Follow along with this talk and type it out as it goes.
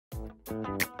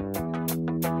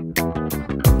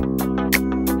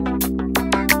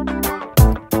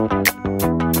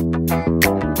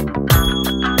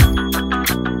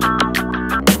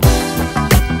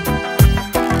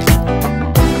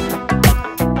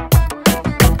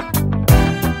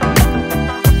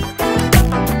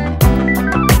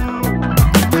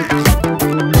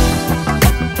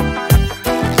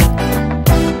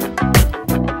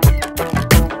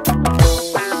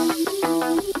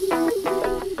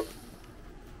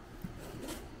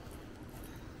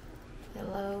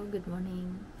Good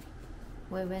morning.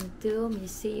 We went to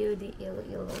Museo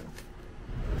Iloilo.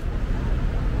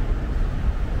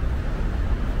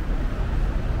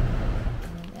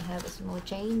 And I have a small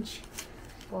change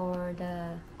for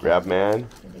the grab man.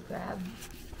 For the grab.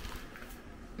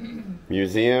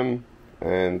 Museum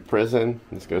and prison.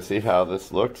 Let's go see how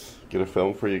this looks. Get a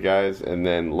film for you guys, and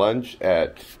then lunch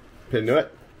at Punot.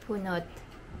 Punot.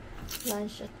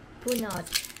 Lunch at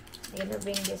Punot. I'm gonna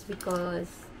bring this because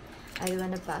I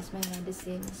wanna pass my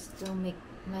medicines to make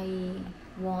my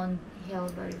wound heal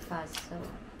very fast, so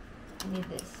I need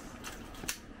this.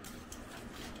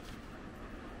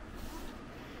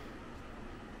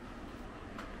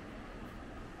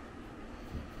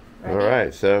 All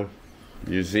right, so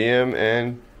museum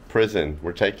and prison.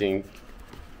 We're taking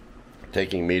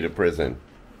me to prison.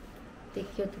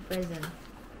 Take you to prison.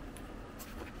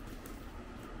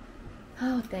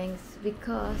 Oh, thanks,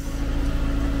 because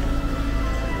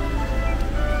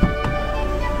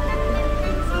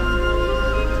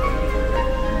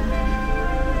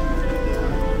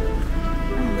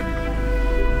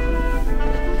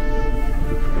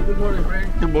Good morning,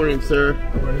 Frank. Good morning, sir.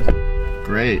 How are you?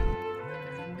 Great.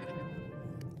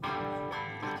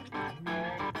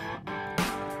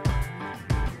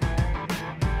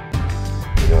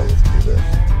 Let's do this.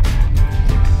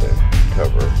 Keep the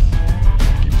cover.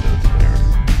 Keep those there.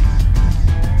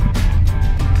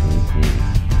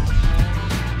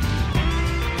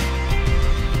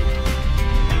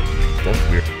 That's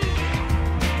weird.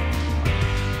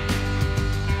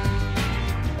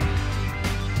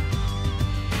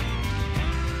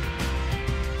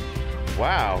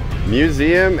 Wow.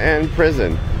 Museum and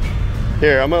prison.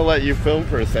 Here, I'm gonna let you film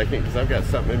for a second because I've got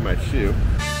something in my shoe.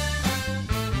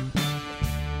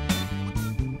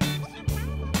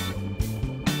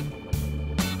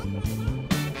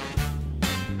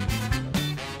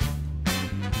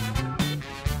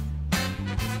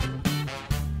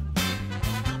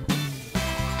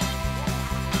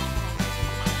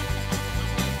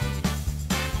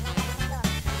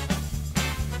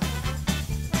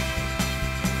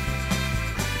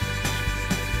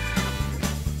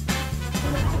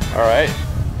 All right.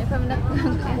 if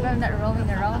I'm not roaming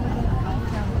around.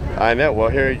 I know. Well,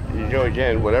 here you go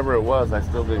again. Whatever it was, I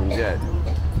still didn't get.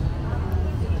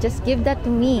 Just give that to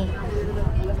me.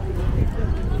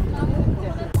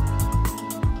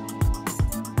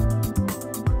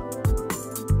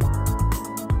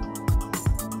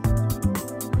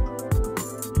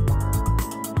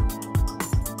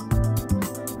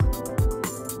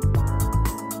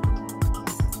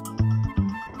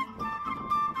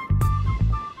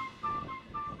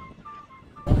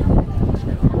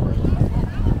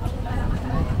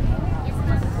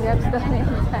 Grabs the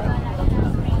inside.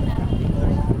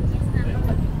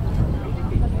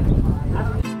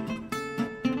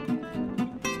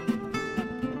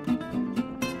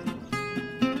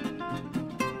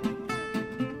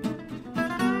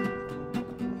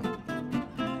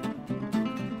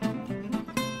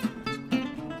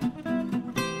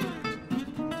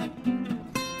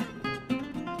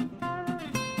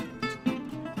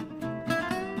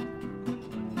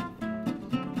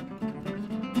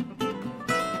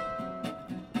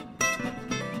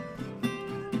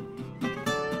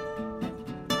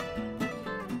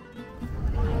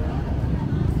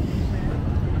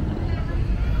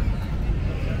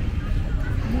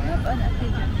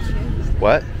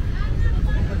 What?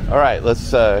 All right, let's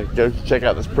go check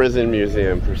out this prison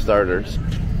museum for starters.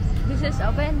 This is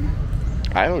open?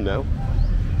 I don't know.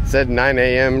 It said 9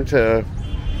 a.m. to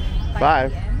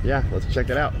 5. Yeah, let's check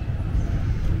it out.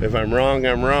 If I'm wrong,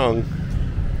 I'm wrong.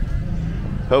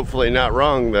 Hopefully not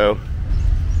wrong, though.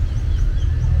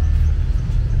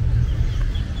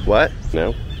 What?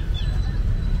 No.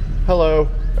 Hello.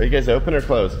 Are you guys open or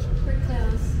closed? We're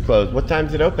closed. Closed. What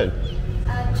time's it open?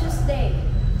 Tuesday.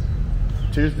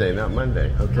 Tuesday, not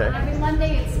Monday. Okay. Every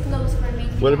Monday it's closed for me.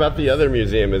 What about the other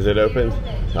museum? Is it open?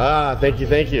 Ah, thank you,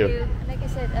 thank you. Like I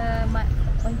said,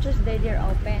 on Tuesday they're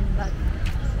open, but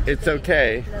It's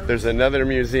okay. There's another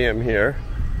museum here.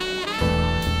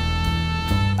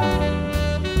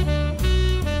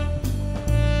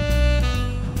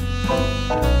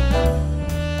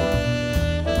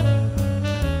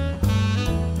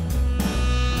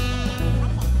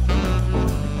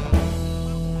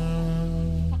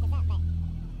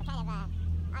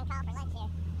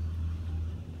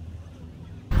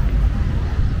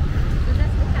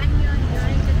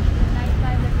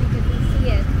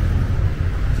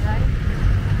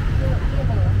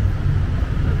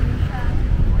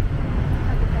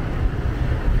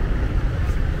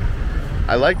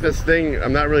 I like this thing.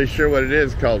 I'm not really sure what it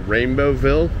is, called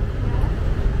Rainbowville.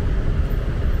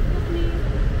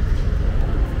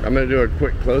 I'm gonna do a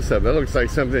quick close-up. That looks like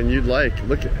something you'd like.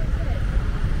 Look at it.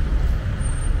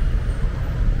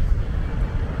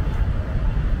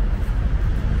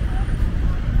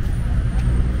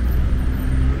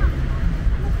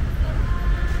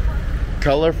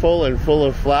 Colorful and full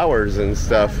of flowers and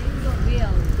stuff.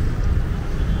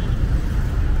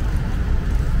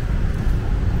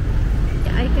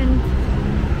 I can.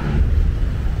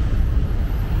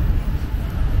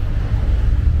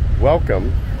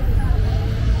 Welcome.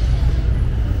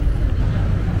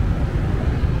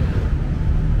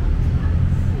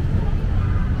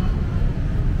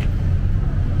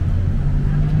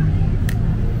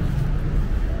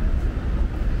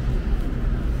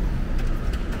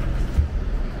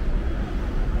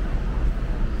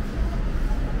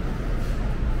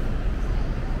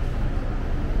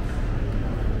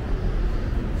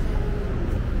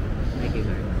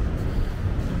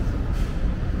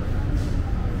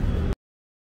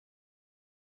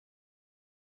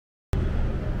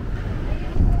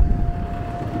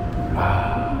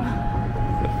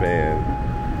 Fan.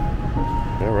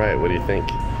 All right, what do you think?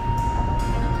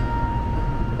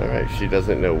 All right, she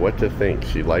doesn't know what to think.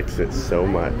 She likes it so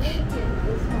much. This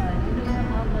one, you don't know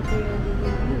how material did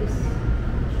you use.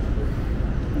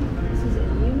 This is a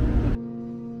new.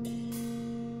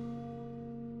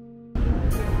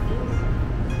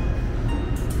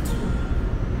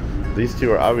 These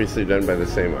two are obviously done by the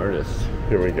same artist.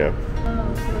 Here we go.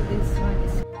 Oh, so this one is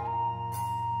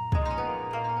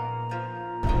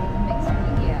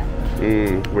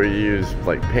Where you use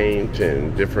like paint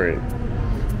and different.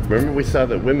 Remember we saw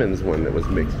the women's one that was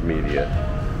mixed media.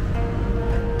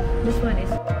 This one is.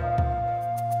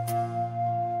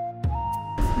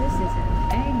 This is an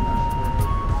egg.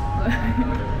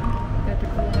 Got to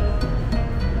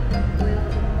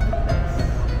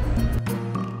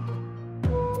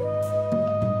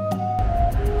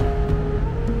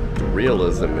The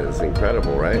realism is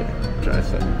incredible, right? Try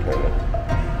something kind of.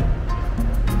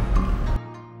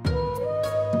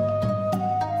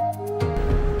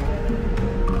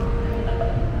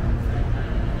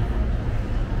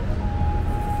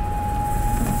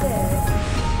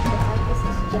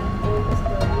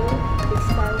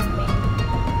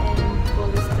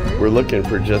 We're looking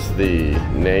for just the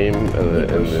name and the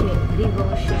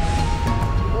Devotion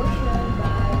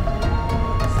by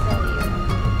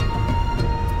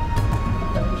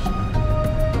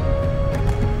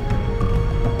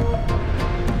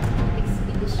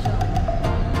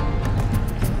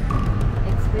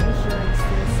Expedition is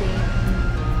the same.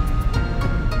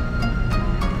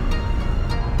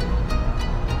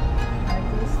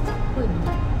 Artist Hood.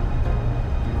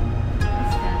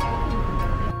 What's that?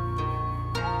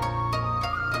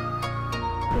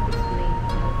 Could explain.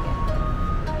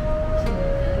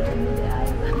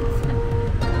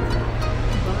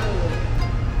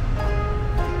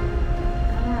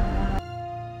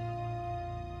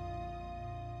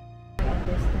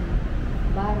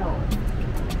 Baro.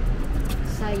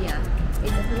 Saya.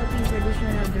 It's a Philippine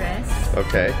traditional dress.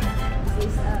 Okay. This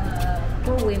is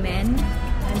for women,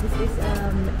 and this is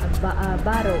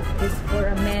baro. It's for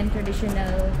a man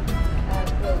traditional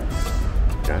clothes.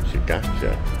 Gotcha,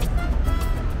 gotcha.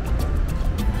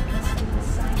 This is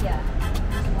saya.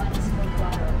 This one is for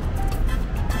baro.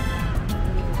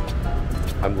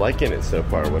 I'm liking it so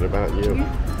far. What about you?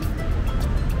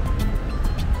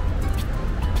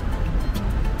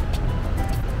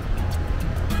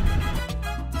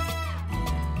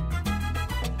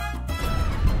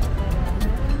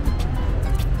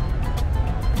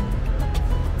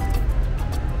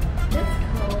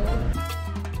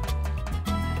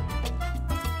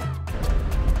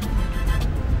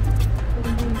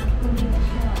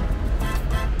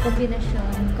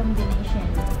 Combination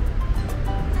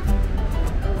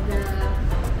of the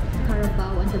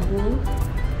Carabao and the bull.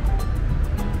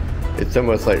 It's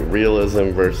almost like realism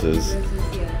versus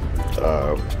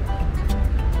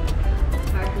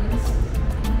Cartoons.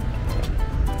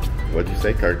 what'd you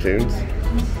say, cartoons? It's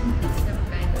some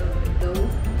kind of dough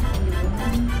in the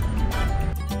woman.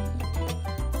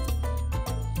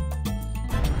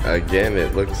 Again,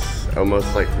 it looks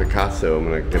almost like Picasso. I'm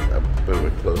gonna get a bit of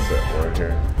a close-up right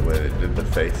here, the way they did the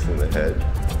face and the head.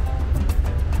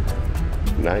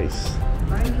 Nice.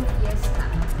 Mario Fiesta.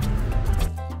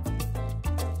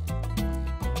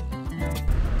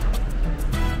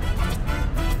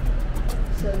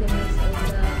 So they mix all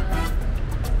the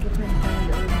different kind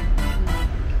of.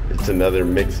 It's another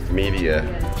mixed media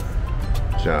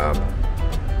Yes. job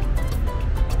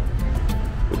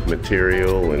with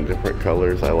material and different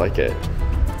colors. I like it.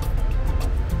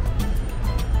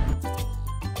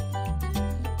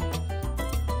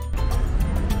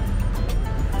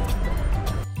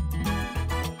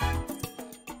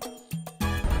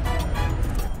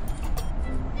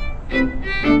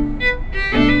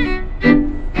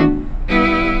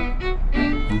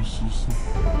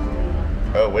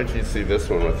 Oh, wait till you see this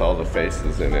one with all the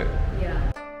faces in it.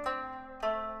 Yeah.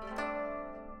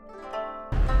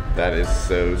 That is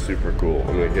so super cool.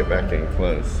 I'm gonna get back in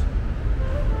close.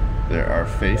 There are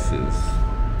faces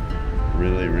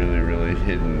really, really, really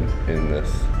hidden in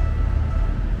this.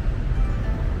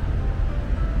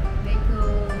 They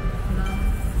go,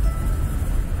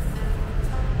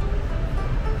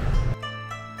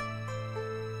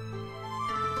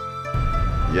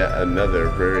 Yet another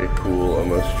very cool,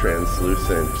 almost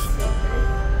translucent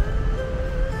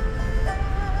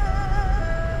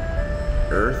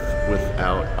Earth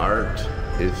without art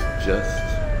is just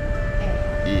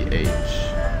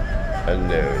EH,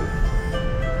 unknown.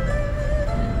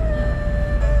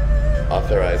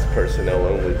 Authorized personnel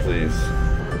only, please.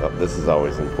 Oh, this is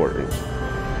always important.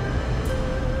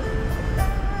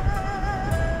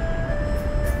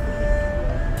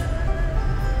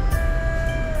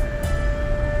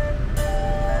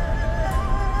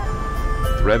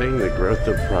 Threading the growth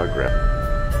of progress.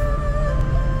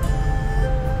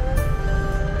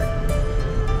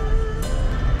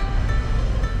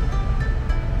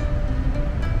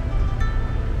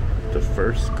 The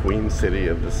first Queen City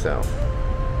of the South.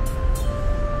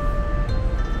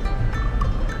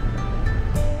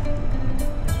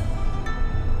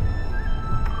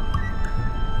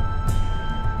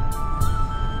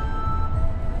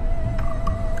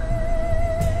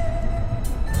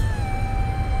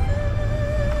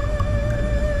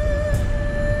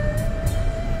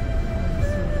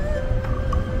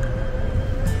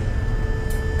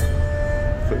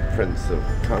 Footprints of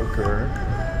Conqueror.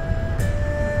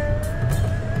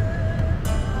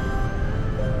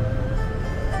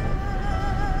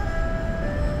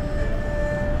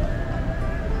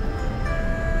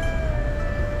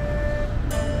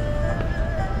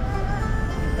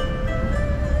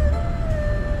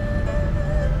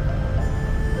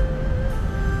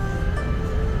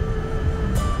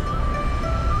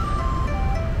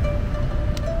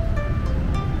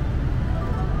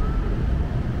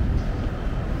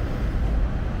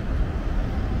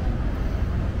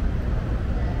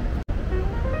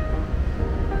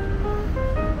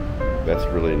 That's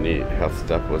really neat how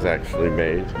stuff was actually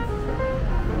made.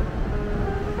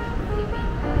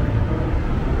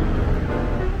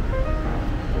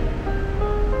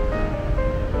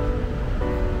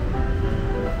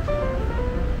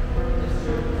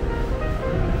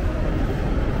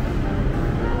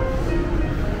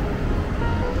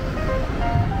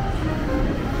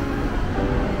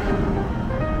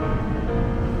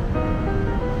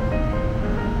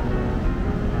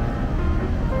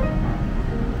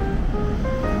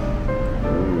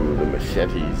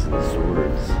 Machetes and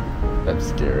swords. That's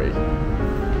scary.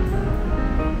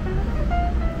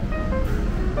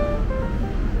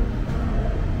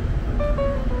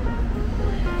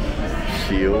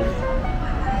 Shield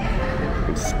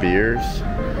and spears.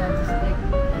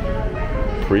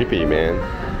 Creepy, man.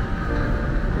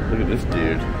 Look at this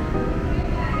dude.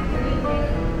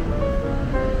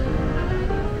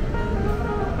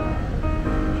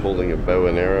 Holding a bow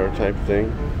and arrow type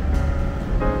thing.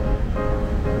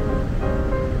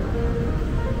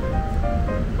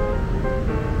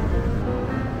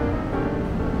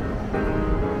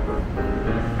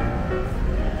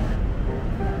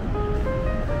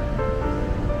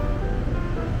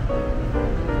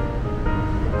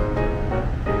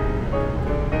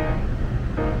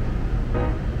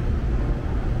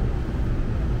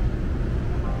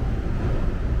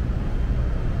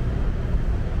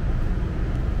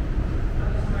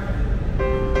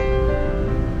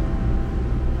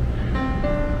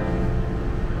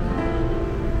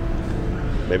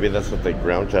 Maybe that's what they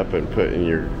ground up and put in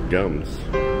your gums.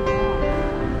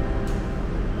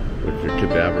 With your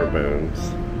cadaver bones.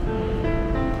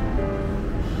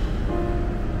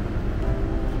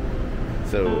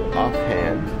 So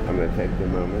offhand, I'm going to take a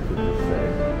moment to just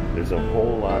say there's a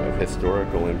whole lot of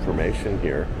historical information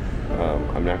here.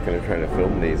 I'm not going to try to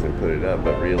film these and put it up,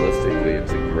 but realistically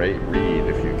it's a great read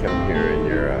if you come here and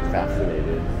you're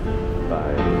fascinated by,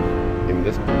 in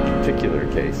this particular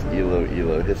case,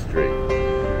 Iloilo history.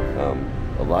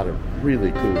 A lot of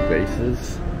really cool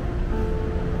bases.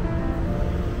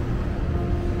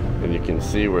 And you can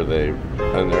see where they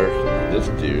unearthed this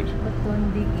dude.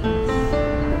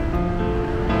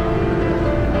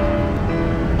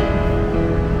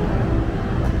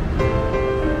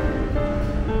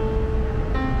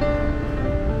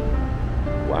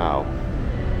 Wow.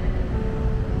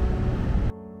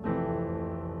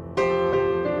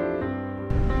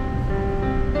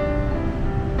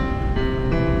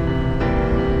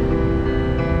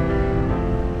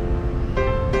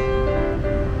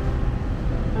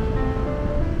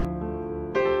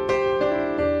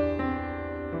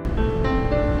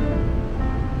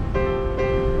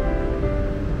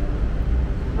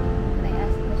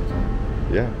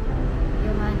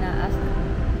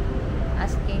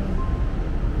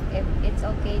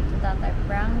 relate to that I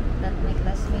prank that my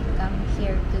classmate come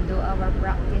here to do our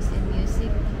practice in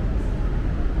music?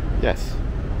 Yes.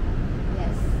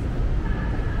 Yes.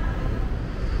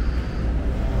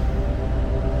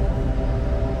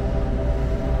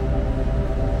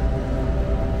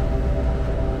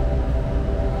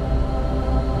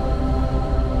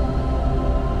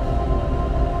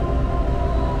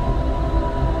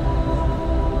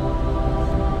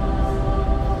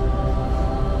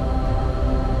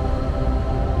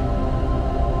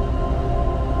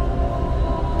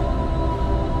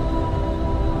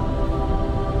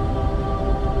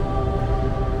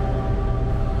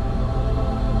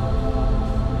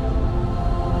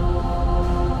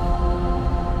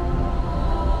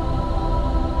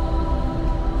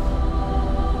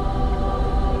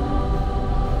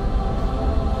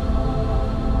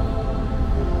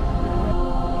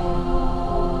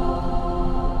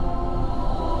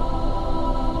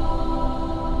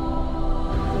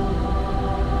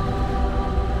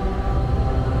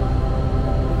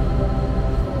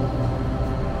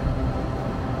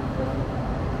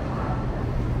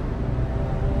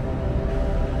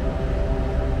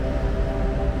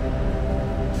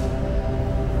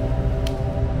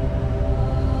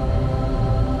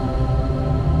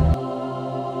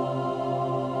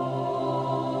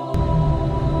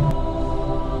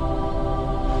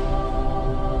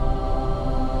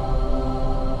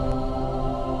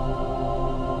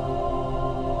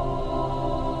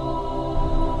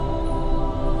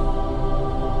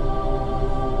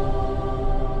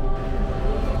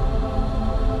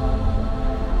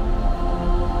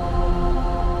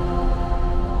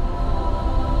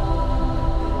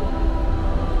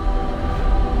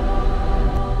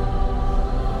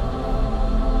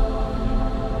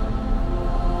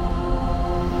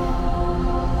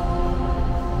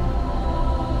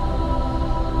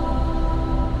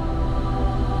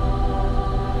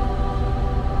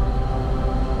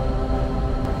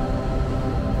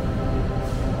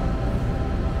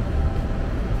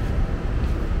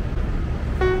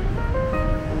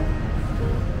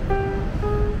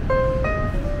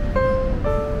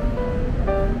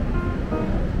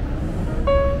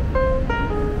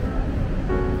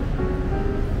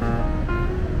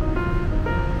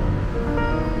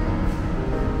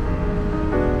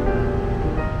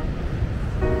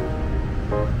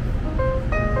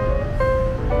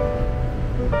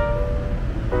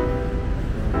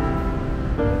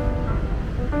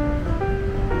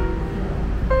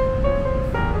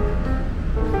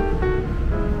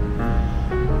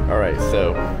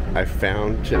 So I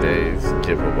found today's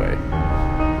giveaway.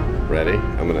 Ready?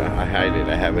 I hide it,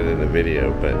 I have it in the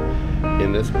video, but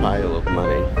in this pile of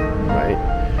money,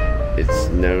 right, it's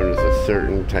known as a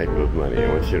certain type of money. I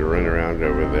want you to run around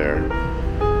over there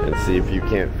and see if you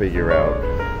can't figure out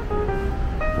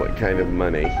what kind of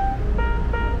money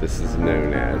this is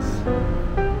known as.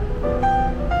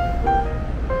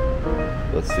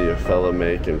 Let's see if fella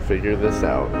May can figure this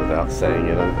out without saying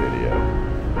it on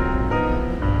video.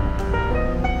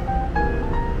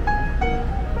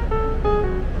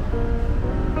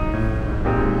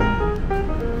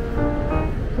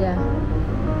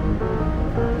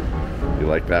 You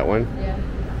like that one? Yeah.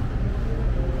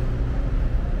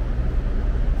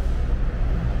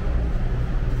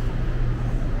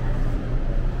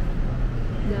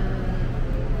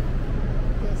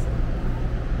 This.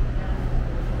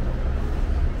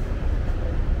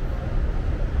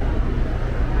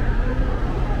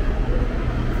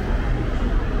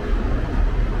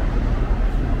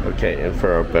 Okay, and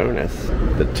for our bonus,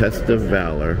 the test of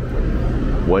valor,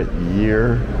 what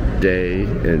year, day,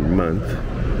 and month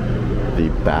the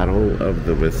Battle of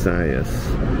the Visayas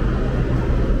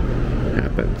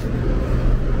happened.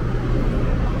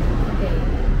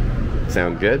 Okay.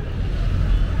 Sound good?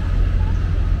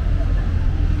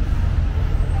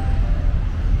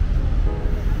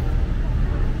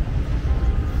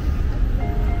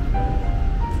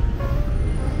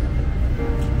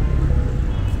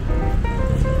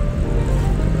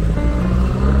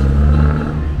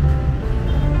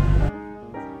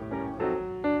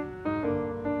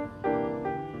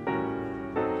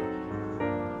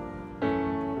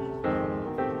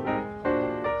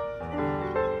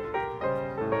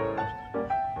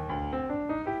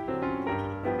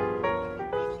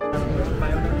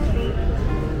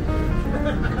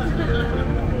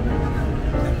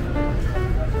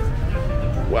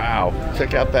 Wow,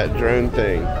 check out that drone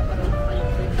thing.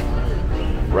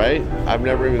 Right? I've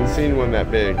never even seen one that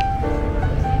big.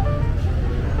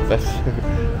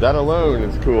 That alone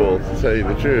is cool, to tell you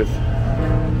the truth.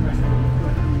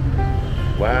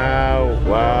 Wow,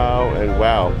 wow, and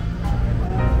wow.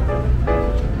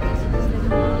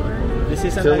 This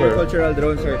This is an tiller. agricultural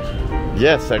drone, sir.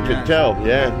 Yes, I could tell.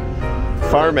 Yeah,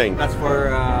 farming. That's for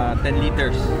 10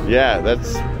 liters. Yeah,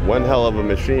 that's one hell of a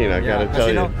machine. I gotta tell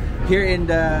you. Know, here in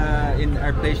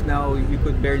our place now, you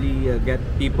could barely get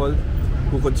people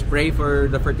who could spray for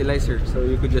the fertilizer, so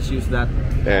you could just use that.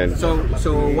 And so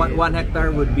 1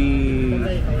 hectare would be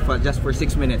just for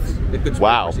 6 minutes. It could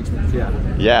spray for 6 minutes. Yeah.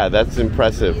 Yeah, that's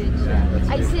impressive.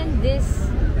 I seen this.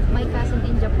 My cousin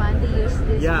in Japan, they use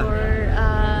this for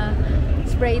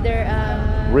spray their.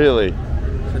 Really?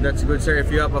 So that's good, sir. If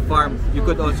you have a farm, you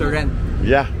could also rent.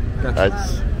 Yeah.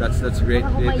 That's great.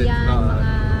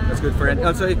 That's good for rent.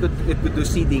 Also, it could do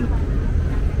seeding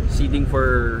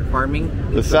for farming.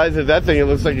 The size of that thing, it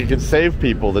looks like it could save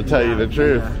people, to tell you the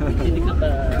truth.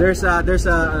 There's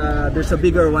a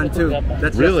bigger one too.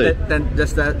 That's really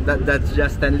that's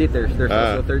just 10 liters. There's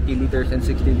also 30 liters and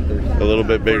 60 liters. A little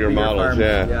bit bigger models,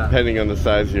 farms, depending on the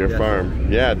size of your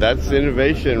farm. Yeah, that's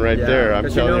innovation right there. I'm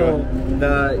telling you.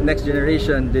 The next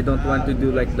generation, they don't want to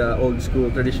do like the old school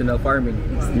traditional farming.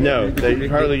 No, they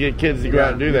hardly get kids to go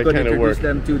out and do that kind of work. Introduce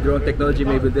them to drone technology,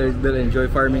 maybe they'll enjoy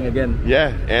farming again.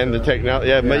 Yeah, and the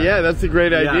technology. But that's a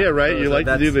great idea, right? You like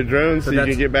to do the drones so you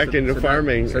can get back into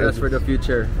farming. So that's for the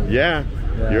future. Yeah,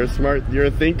 you're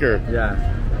a thinker. Yeah,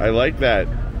 I like that.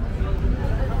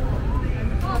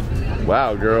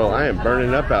 Wow, girl, I am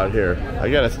burning up out here. I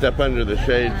gotta step under the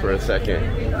shade for a second.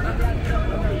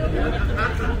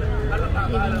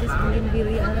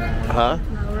 Huh?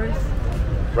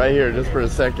 Right here, just for a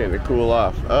second to cool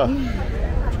off. Oh,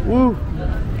 woo!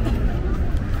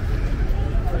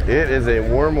 It is a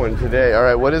warm one today. All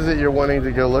right, what is it you're wanting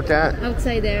to go look at?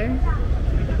 Outside there.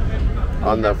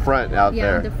 On the front out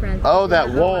there. On the front. Oh, that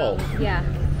wall. Yeah.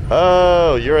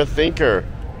 Oh, you're a thinker.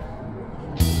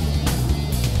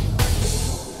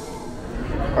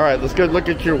 All right, let's go look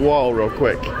at your wall real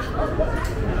quick.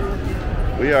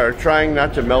 We are trying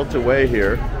not to melt away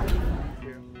here.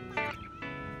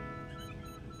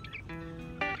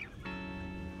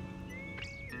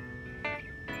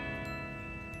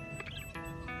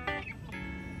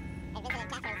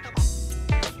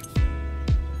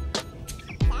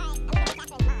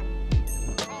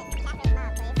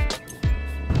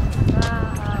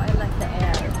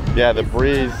 Yeah, the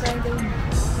breeze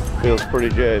feels pretty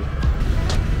good.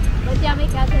 But yeah, my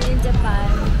cousin in Japan,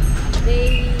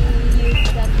 they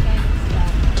use that kind of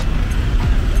stuff.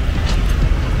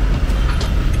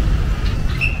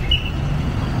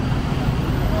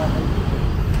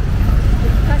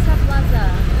 Casa Plaza.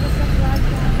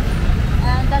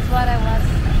 And that's what I was.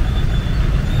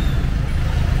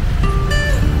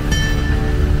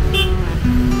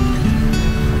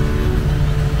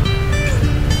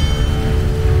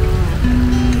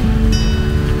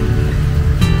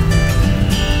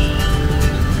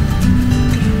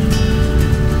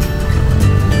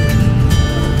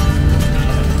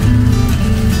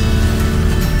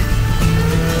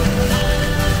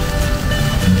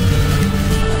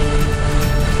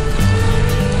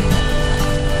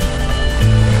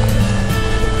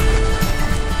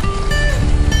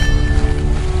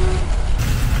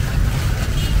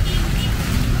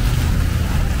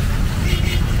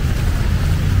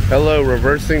 Hello,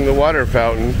 reversing the water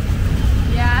fountain.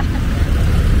 Yeah.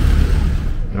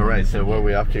 All right, so where are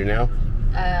we off to now?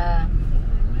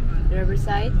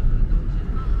 Riverside.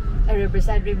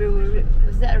 Riverside River.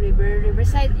 Was that a river?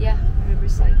 Riverside? Yeah,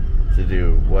 Riverside. To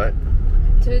do what?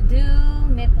 To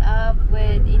meet up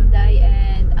with Inday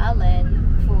and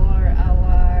Alan for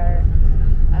our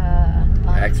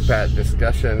lunch. Expat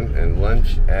discussion and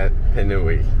lunch at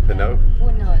Punot.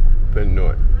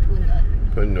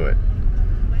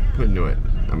 Punot.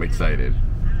 I'm excited.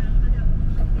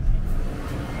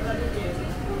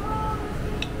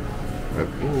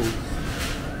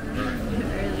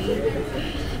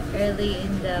 Early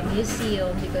in the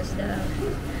museum because the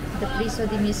place of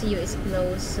the museum is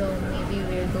closed, so maybe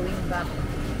we're going back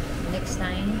next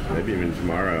time. Maybe even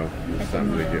tomorrow.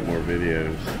 Something to get more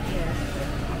videos. Yeah.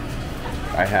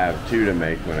 I have 2 to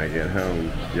make when I get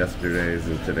home, yesterday's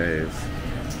and today's,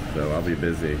 so I'll be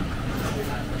busy.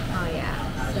 Oh yeah,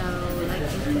 so like I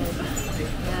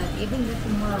said, even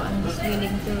tomorrow I'm just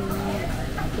willing to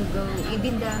go,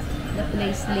 even the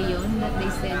place Leon that they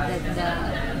said that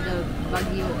the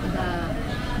Baguio,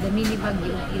 the mini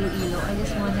Baguio Iloilo, I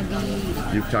just want to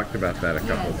be... You've talked about that a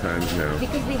couple times now.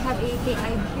 Because they have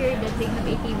I've heard that they have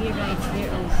ATV rides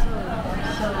there also.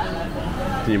 So,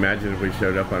 can you imagine if we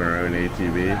showed up on our own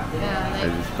ATV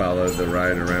and just followed the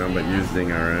ride around but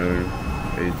using our own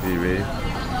ATV?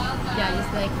 Yeah,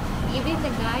 just like, even the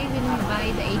guy when he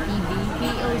buy the ATV, he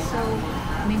also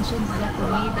mentioned that to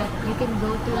me that you can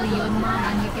go to Leon, ma'am,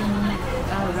 and you can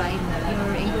ride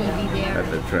your ATV there. At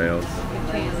the trails.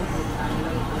 The trails.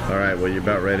 All right. Well, you're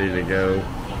about ready to go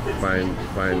find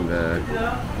the.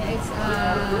 Yeah, it's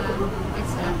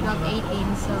at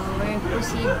 12:18, so we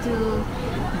proceed to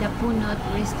the Punot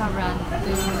restaurant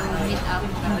to meet up in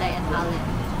Diane Allen.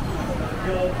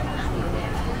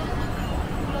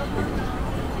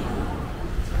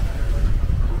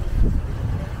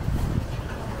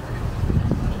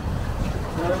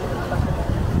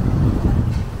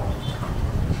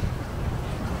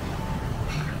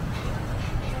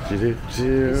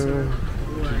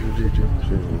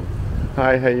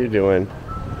 Hi, how you doing?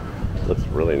 Looks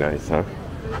really nice, huh?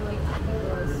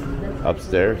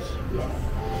 Upstairs?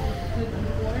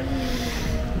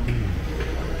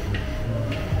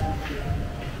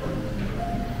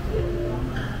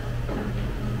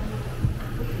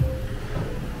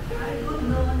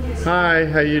 Hi,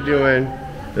 how you doing?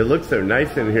 It looks so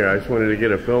nice in here. I just wanted to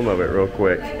get a film of it real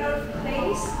quick.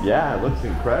 Yeah, it looks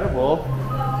incredible.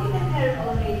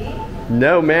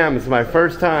 No, ma'am, it's my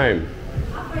first time.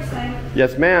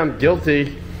 Yes, ma'am,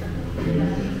 guilty.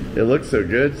 It looks so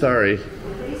good, sorry.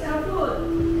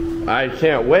 I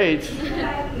can't wait.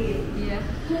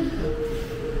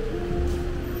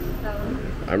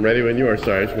 I'm ready when you are.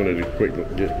 Sorry, I just wanted to quickly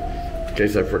get, in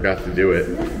case I forgot to do it.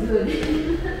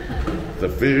 The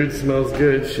food smells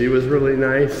good. She was really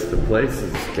nice. The place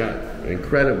has got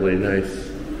incredibly nice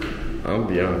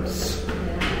ambiance.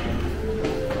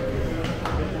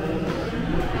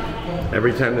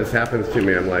 Every time this happens to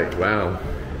me, I'm like, wow.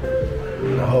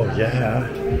 Oh, yeah.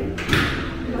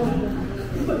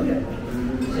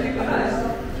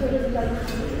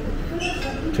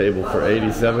 Table for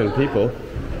 87 people.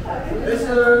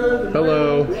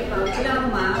 Hello.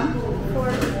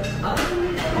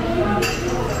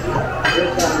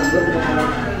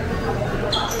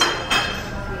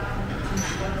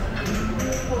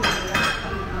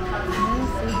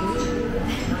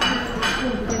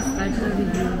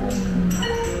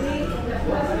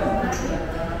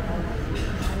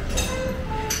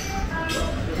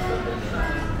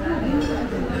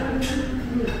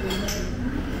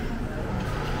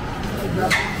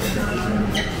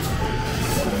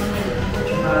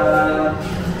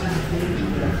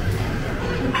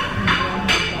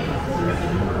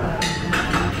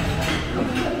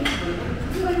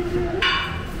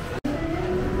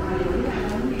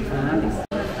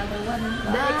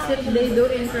 They do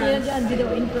entrance. They do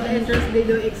entrance. They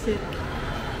do exit.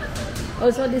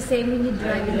 Also the same when you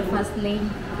drive in the fast lane.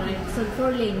 Right. So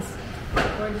 4 lanes.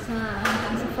 For the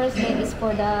first lane is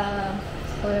for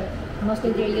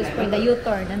mostly they're used for the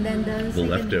U-turn, and then the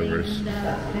leftovers. Lane,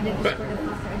 and then for the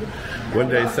faster. One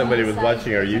day somebody was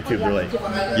watching our YouTube, they're like,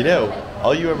 you know,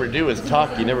 all you ever do is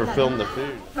talk, you never film the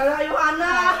food.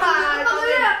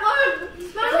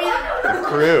 A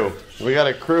crew. We got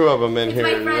a crew of them in here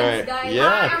tonight.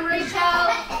 Yeah. Hi, I'm Rachel.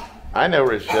 I know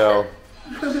Rochelle.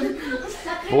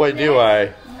 Boy, do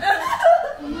I.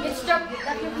 It's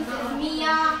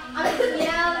Mia.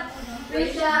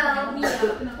 Rachel. Mia.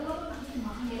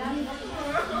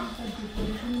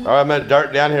 All right, I'm gonna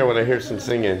dart down here when I hear some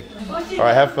singing. All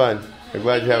right, have fun. I'm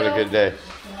glad you're having a good day.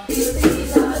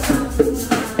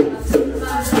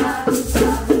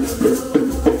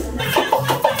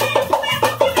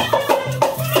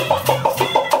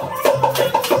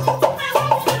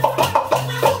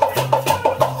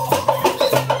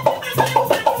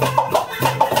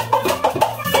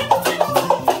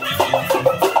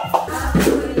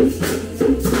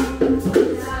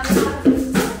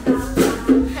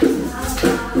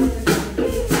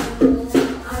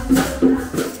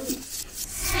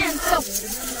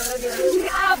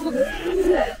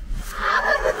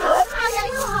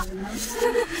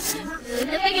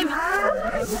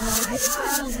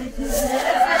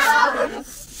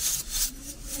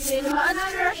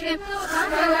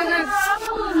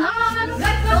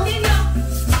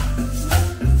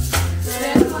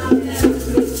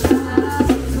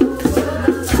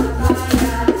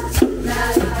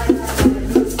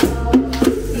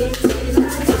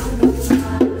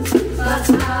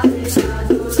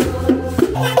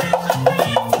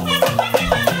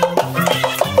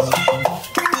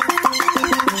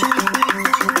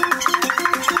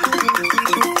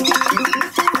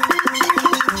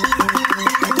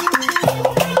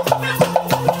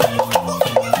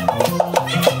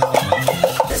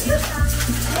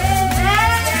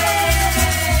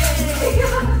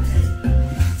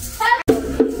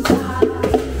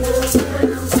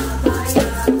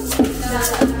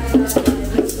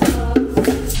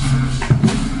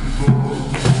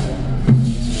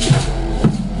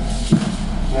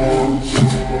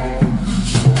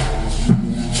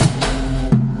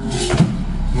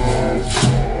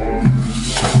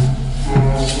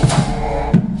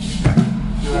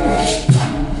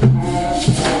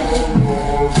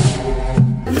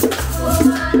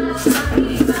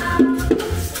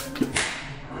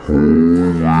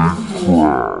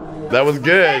 That was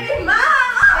good.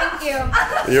 Thank you.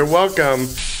 You're welcome.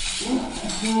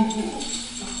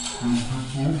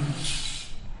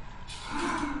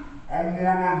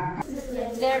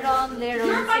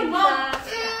 Leron sila.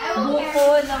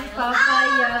 Buko ng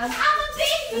papaya. Ano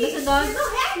sunod?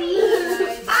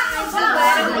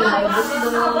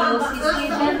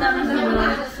 Sisigan ng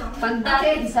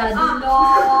pagdating sa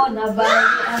dulo,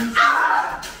 nabalian sa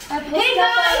tapos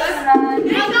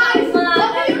kapalaran,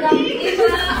 malag ng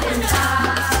iba,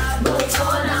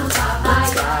 buko ng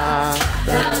papaya.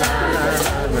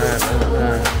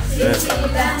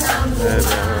 Sisigan ng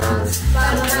buko,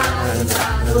 pagdating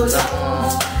sa dulo,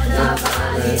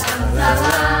 nabalian sa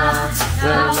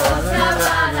tapos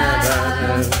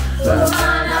kapalaran,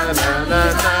 malag ng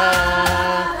iba.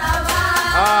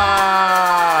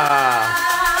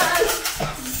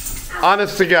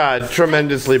 Honest to God,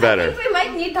 tremendously better. I think we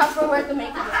might need Tupperware to make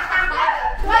it.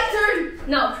 My turn!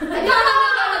 No. No.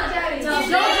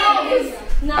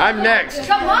 I'm next.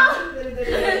 Come on!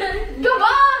 Come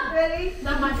on! Ready?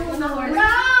 No!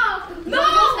 No!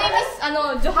 His name is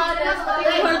Johannes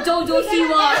or Jojo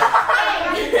Siwa.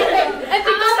 And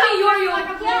because me, you're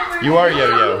You are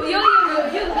Yo-Yo. Yo-Yo.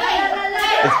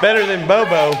 It's better than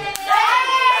Bobo.